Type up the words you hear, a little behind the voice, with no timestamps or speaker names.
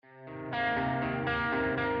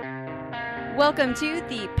Welcome to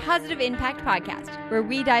the Positive Impact Podcast, where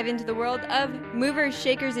we dive into the world of movers,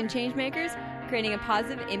 shakers, and changemakers, creating a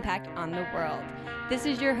positive impact on the world. This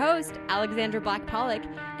is your host, Alexandra Black-Pollock,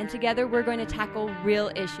 and together we're going to tackle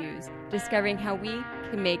real issues, discovering how we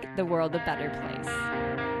can make the world a better place.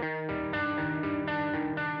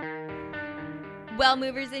 Well,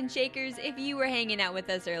 movers and shakers, if you were hanging out with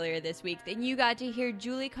us earlier this week, then you got to hear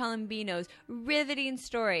Julie Colombino's riveting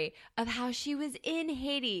story of how she was in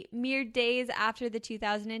Haiti mere days after the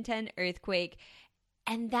 2010 earthquake.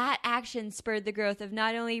 And that action spurred the growth of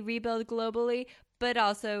not only Rebuild Globally, but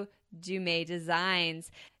also Dumais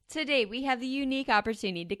Designs. Today, we have the unique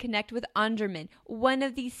opportunity to connect with Andremene, one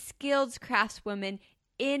of the skilled craftswomen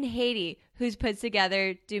in Haiti who's put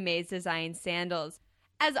together Dumais Design sandals.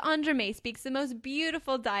 As Andremene speaks the most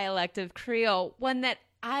beautiful dialect of Creole, one that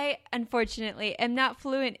I, unfortunately, am not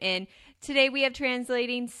fluent in, today we have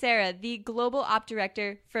translating Sarah, the Global Op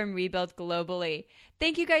Director from Rebuild Globally.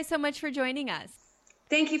 Thank you guys so much for joining us.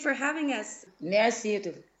 Thank you for having us. Merci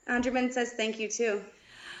too. Andremene says thank you too.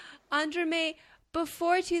 Andremene,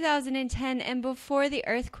 before 2010 and before the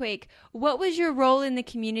earthquake, what was your role in the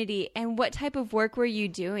community and what type of work were you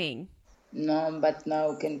doing? No, but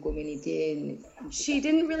now can community. She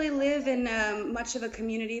didn't really live in much of a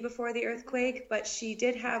community before the earthquake, but she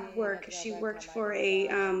did have work. She worked for a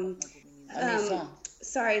so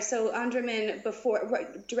Andremene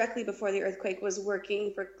directly before the earthquake was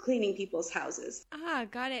working for cleaning people's houses. Ah,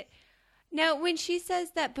 got it. Now, when she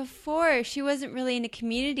says that before she wasn't really in a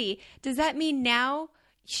community, does that mean now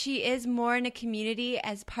she is more in a community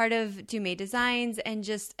as part of Dumais Designs and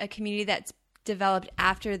just a community that's developed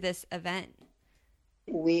after this event?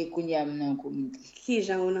 Oui, community.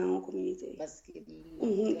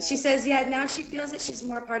 She says, yeah, now she feels that she's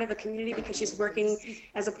more part of a community because she's working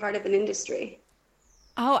as a part of an industry.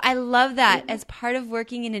 Oh, I love that, as part of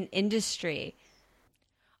working in an industry.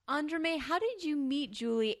 Andremene, how did you meet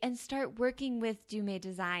Julie and start working with Dumais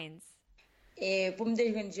Designs?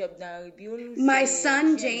 My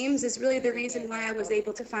son, James, is really the reason why I was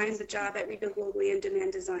able to find the job at Rebuild Globally and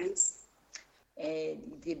Dumais Designs. He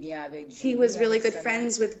was really good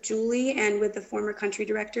friends with Julie and with the former country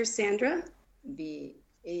director, Sandra. So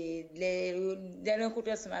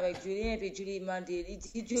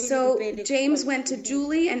James went to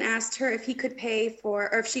Julie and asked her if she could pay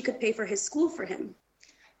for his school for him.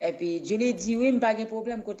 But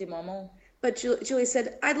Julie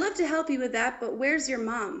said, I'd love to help you with that, but where's your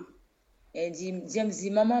mom? And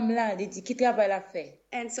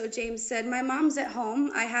so James said, my mom's at home.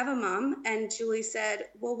 I have a mom. And Julie said,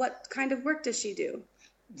 well, what kind of work does she do?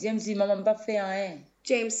 James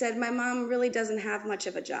said, my mom really doesn't have much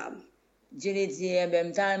of a job.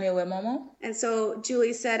 And so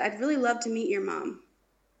Julie said, I'd really love to meet your mom.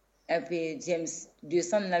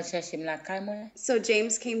 So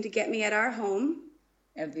James came to get me at our home.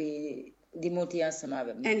 And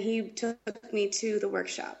he took me to the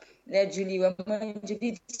workshop.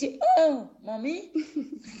 Oh, mommy.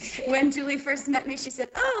 When Julie first met me, she said,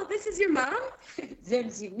 oh, this is your mom?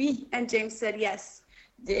 And James said, yes.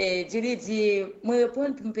 Julie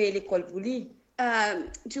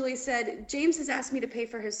said, James has asked me to pay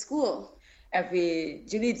for his school. And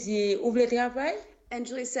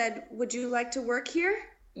Julie said, would you like to work here?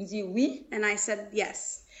 And I said,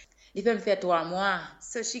 yes.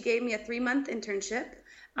 So she gave me a 3-month internship.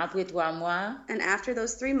 And after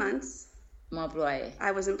those 3 months,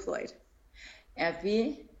 I was employed. And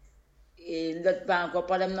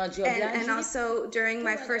also during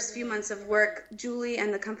my first few months of work, Julie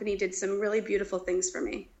and the company did some really beautiful things for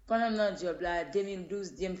me.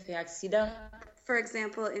 For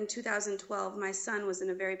example, in 2012, my son was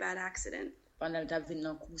in a very bad accident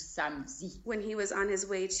when he was on his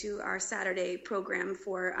way to our Saturday program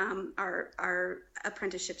for our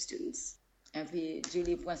apprenticeship students. And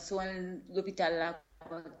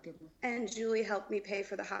Julie helped me pay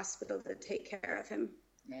for the hospital to take care of him.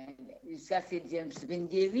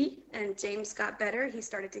 And James got better. He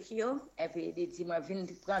started to heal. And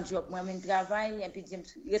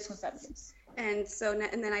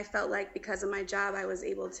then I felt like because of my job, I was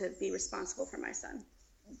able to be responsible for my son.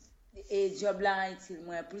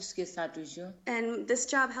 And this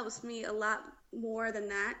job helps me a lot more than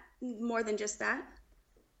that, more than just that.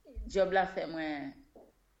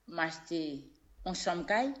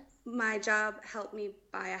 My job helped me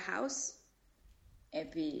buy a house. And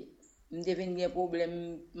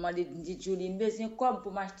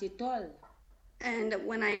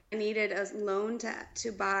when I needed a loan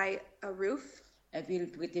to buy a roof, my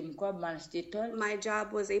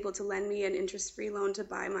job was able to lend me an interest-free loan to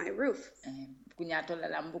buy my roof.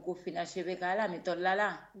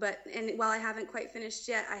 while I haven't quite finished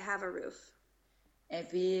yet, I have a roof. Et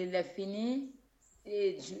puis, le fini,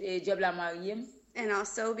 job la mariée. And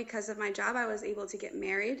also, because of my job, I was able to get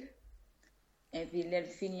married. Et puis, le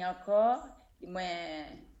fini encore, moi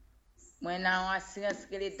nan assurance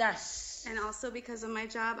que les tâches. And also, because of my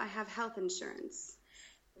job, I have health insurance.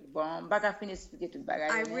 Bon, pas fini expliquer tout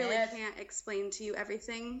bagage. I really can't explain to you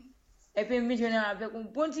everything. Et puis, je suis avec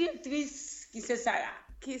une bonne directrice qui c'est Sarah.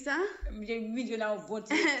 Kisa? And then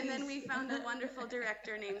we found a wonderful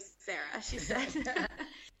director named Sarah, she said.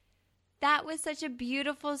 That was such a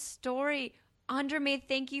beautiful story. Andremene,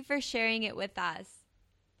 thank you for sharing it with us.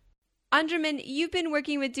 Andremene, you've been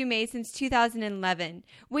working with Dumais since 2011.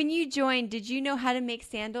 When you joined, did you know how to make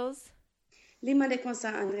sandals? Li mande kon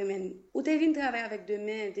sa, Andremene. Ou te vin travay avèk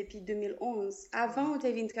Dumais depuis 2011. Avant ou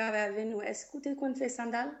te vin travay avèk nou, est-ce que te kon fè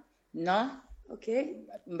sandal? Non. Okay.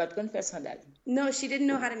 But kon fè sandal. No, she didn't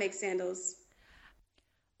know how to make sandals.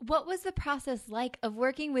 What was the process like of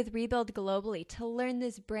working with Rebuild globally to learn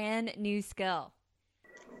this brand new skill?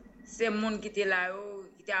 C'est moun qui était là,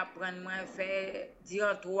 qui t'a appris moi faire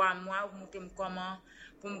durant 3 mois pour monter comment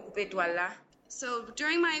pour me couper toile là. So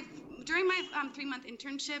during my 3-month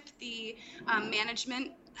internship, the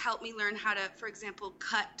management helped me learn how to, for example,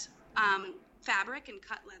 cut fabric and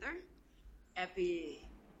cut leather. Et puis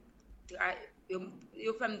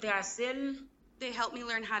yo fait me tracer. They helped me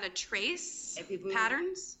learn how to trace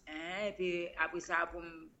patterns. Et puis après ça pour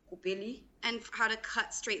me couper li. And how to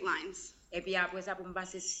cut straight lines. Et puis après ça pour me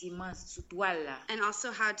passer ciment sur toile là. And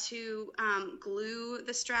also how to glue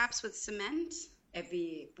the straps with cement. Et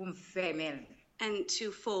puis pour me fermer. And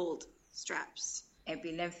to fold straps. Et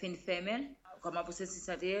puis l'en fin fermer. Comment pour ceci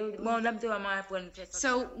ça bon là me vraiment apprendre faire ça.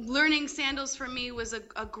 So learning sandals for me was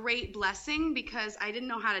a great blessing because I didn't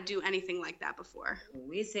know how to do anything like that before.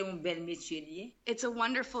 Oui, c'est un bel métier lié. It's a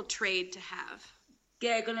wonderful trade to have.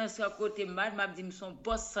 Quelqu'un sur côté m'a dit me son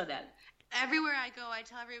boss sandal. Everywhere I go, I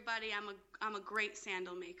tell everybody I'm a great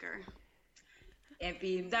sandal maker. Et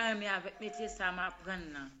puis dans mes avec métier ça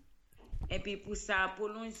m'apprendre. Et puis pour ça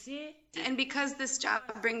prolonger. And because this job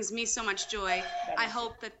brings me so much joy, I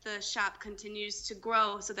hope that the shop continues to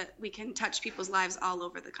grow so that we can touch people's lives all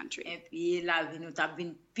over the country. Et puis la vie nous t'a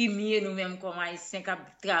bien pimier nous même comme haïtiens qui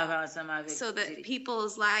travaillent ensemble avec. So that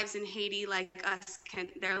people's lives in Haiti like us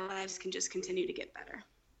their lives can just continue to get better.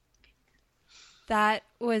 That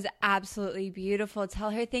was absolutely beautiful. Tell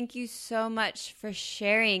her thank you so much for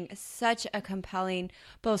sharing such a compelling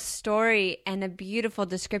both story and a beautiful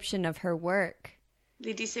description of her work.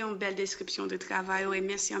 Lydie, c'est une belle description de travail et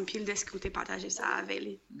merci en pile d'écouter partager ça avec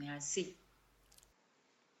elle. Merci.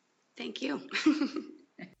 Thank you.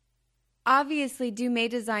 Obviously, Dumais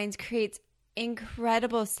Designs creates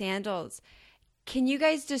incredible sandals. Can you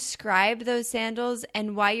guys describe those sandals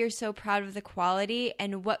and why you're so proud of the quality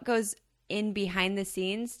and what goes in behind the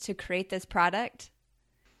scenes to create this product?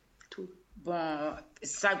 Bon,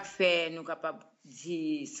 ça fait nous capable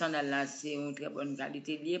dire sandal là c'est une très bonne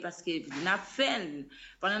qualité liée parce que n'a fait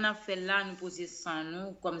pendant n'a fait là nous poser sans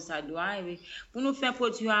nous comme ça doit et pour nous faire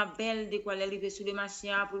produit à belle de quoi arriver sur le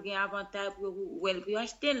marché pour gagner avantage pour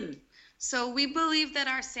acheter. So we believe that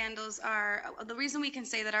our sandals are, the reason we can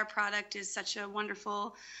say that our product is such a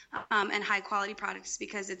wonderful and high quality product is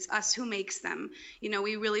because it's us who makes them. You know,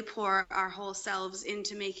 we really pour our whole selves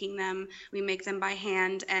into making them. We make them by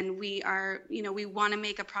hand and we are, you know, we want to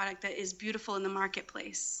make a product that is beautiful in the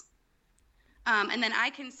marketplace. And then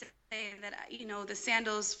I can say that, you know, the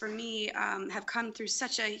sandals for me have come through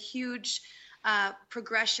such a huge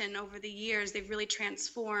progression over the years. They've really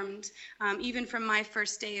transformed. Even from my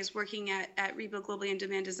first days working at Rebuild Globally and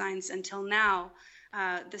Demand Designs until now,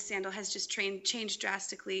 the sandal has just changed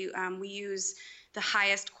drastically. We use the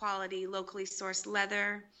highest quality, locally sourced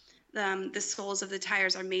leather. The soles of the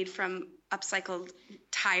tires are made from upcycled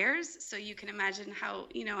tires, so you can imagine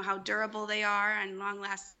how durable they are and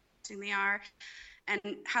long-lasting they are.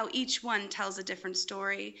 And how each one tells a different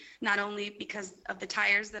story, not only because of the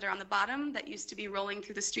tires that are on the bottom that used to be rolling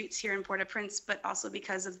through the streets here in Port-au-Prince, but also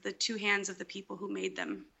because of the two hands of the people who made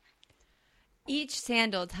them. Each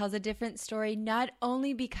sandal tells a different story, not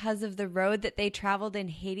only because of the road that they traveled in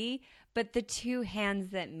Haiti, but the two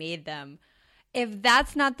hands that made them. If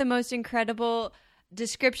that's not the most incredible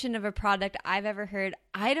description of a product I've ever heard,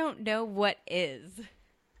 I don't know what is.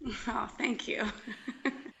 Oh, thank you.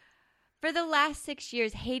 For the last 6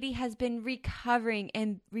 years, Haiti has been recovering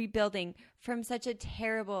and rebuilding from such a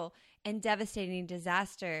terrible and devastating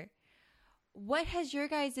disaster. What has your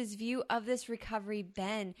guys' view of this recovery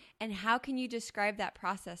been, and how can you describe that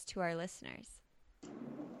process to our listeners?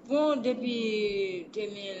 Bon, depuis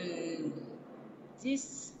 2000,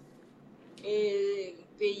 2010, et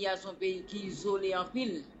pays a son pays qui isolé en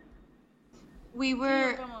pile.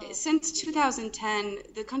 Since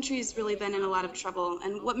 2010, the country's really been in a lot of trouble.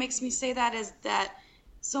 And what makes me say that is that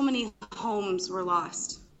so many homes were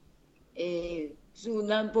lost. Et sous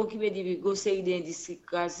n'importe qui veut dire que c'est d'industrie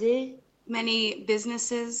crasée. Many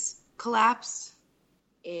businesses collapsed.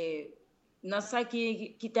 Et dans ça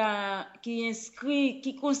qui inscrit,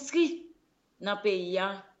 qui construit dans le pays,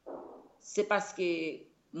 c'est parce que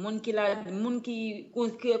monde qui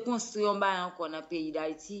construit en bas encore dans le pays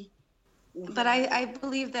d'Haïti. But I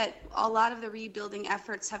believe that a lot of the rebuilding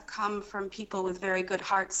efforts have come from people with very good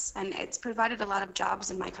hearts, and it's provided a lot of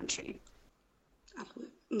jobs in my country.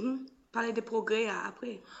 Parler de progrès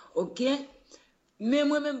après. OK. Mais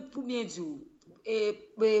moi-même, pour bien dire,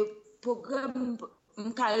 programme,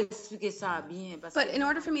 expliquer ça bien. But in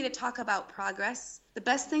order for me to talk about progress, the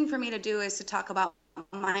best thing for me to do is to talk about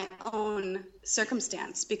my own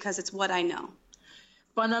circumstance, because it's what I know.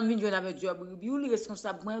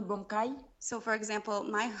 So, for example,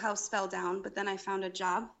 my house fell down, but then I found a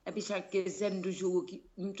job.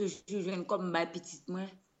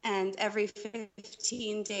 And every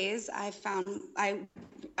 15 days,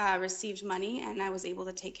 I received money, and I was able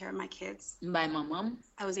to take care of my kids. I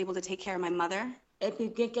was able to take care of my mother.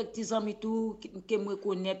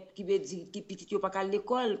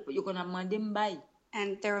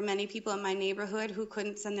 And there were many people in my neighborhood who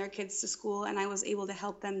couldn't send their kids to school, and I was able to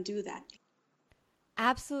help them do that.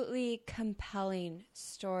 Absolutely compelling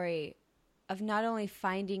story of not only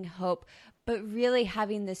finding hope, but really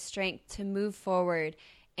having the strength to move forward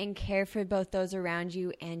and care for both those around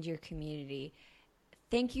you and your community.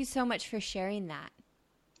 Thank you so much for sharing that.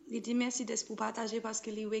 Je dis merci pour partager, parce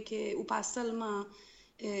que li que ou pas seulement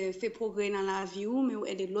fait progrès dans la vie ou mais ou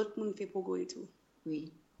aider l'autre monde fait progrès tout.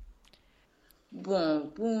 Oui. Bon,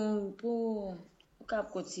 pour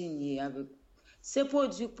continuer avec c'est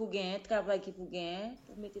produit pour gagner, travail qui pour gagner.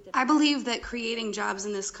 I believe that creating jobs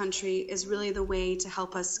in this country is really the way to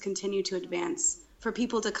help us continue to advance. For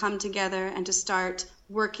people to come together and to start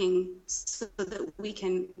working so that we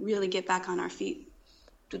can really get back on our feet.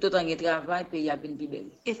 If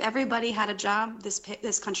everybody had a job,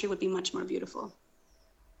 this country would be much more beautiful.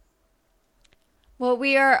 Well,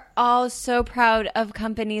 we are all so proud of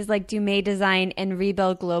companies like Dumais Design and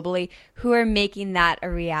Rebuild Globally who are making that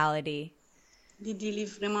a reality. Lydie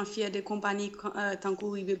est vraiment fière de compagnies tant que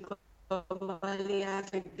Rebuild Globally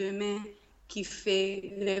avec Dumais qui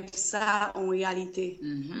fait rêve ça en réalité.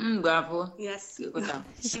 Bravo. Yes.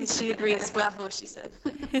 she agrees. Bravo, she said.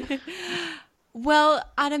 Well,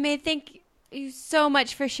 Andremene, thank you so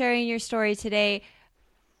much for sharing your story today.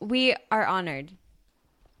 We are honored.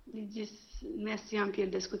 Merci un peu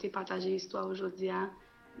d'écouter partager l'histoire aujourd'hui.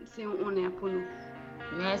 C'est un honneur pour nous.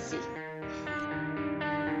 Merci.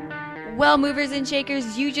 Well, movers and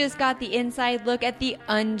shakers, you just got the inside look at the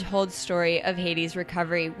untold story of Haiti's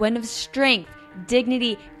recovery, one of strength,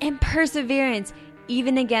 dignity, and perseverance,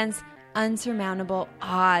 even against unsurmountable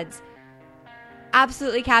odds.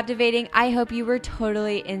 Absolutely captivating. I hope you were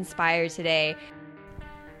totally inspired today.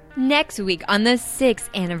 Next week, on the 6th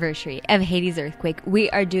anniversary of Haiti's earthquake, we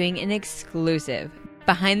are doing an exclusive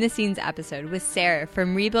behind-the-scenes episode with Sarah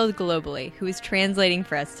from Rebuild Globally, who is translating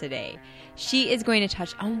for us today. She is going to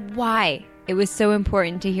touch on why it was so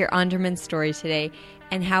important to hear Andremene's story today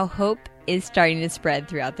and how hope is starting to spread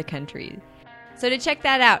throughout the country. So to check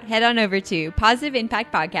that out, head on over to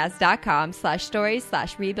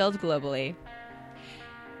positiveimpactpodcast.com/stories/rebuild globally.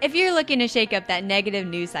 If you're looking to shake up that negative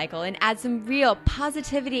news cycle and add some real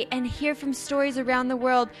positivity and hear from stories around the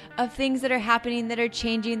world of things that are happening that are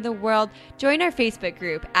changing the world, join our Facebook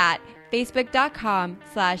group at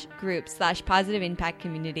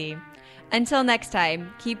facebook.com/group/positiveimpactcommunity. Until next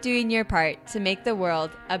time, keep doing your part to make the world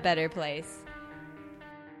a better place.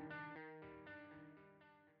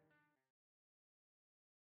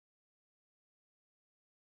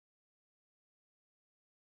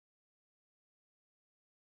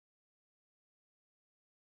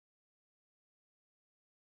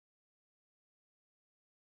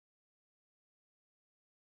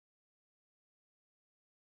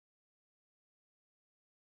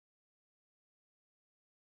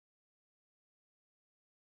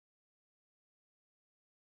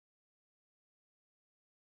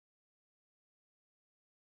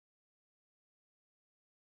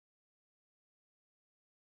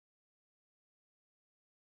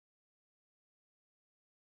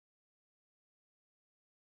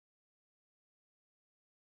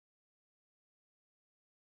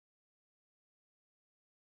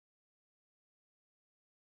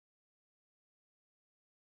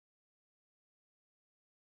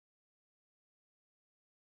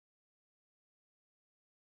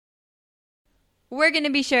 We're going to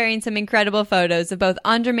be sharing some incredible photos of both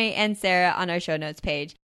Andremene and Sarah on our show notes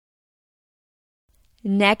page.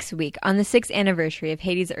 Next week, on the 6th anniversary of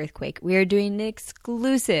Haiti's earthquake, we are doing an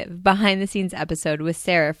exclusive behind-the-scenes episode with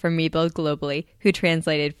Sarah from Rebuild Globally, who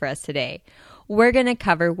translated for us today. We're going to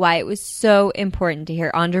cover why it was so important to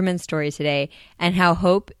hear Andremene's story today and how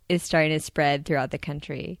hope is starting to spread throughout the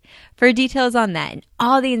country. For details on that and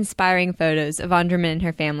all the inspiring photos of Andremene and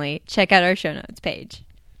her family, check out our show notes page.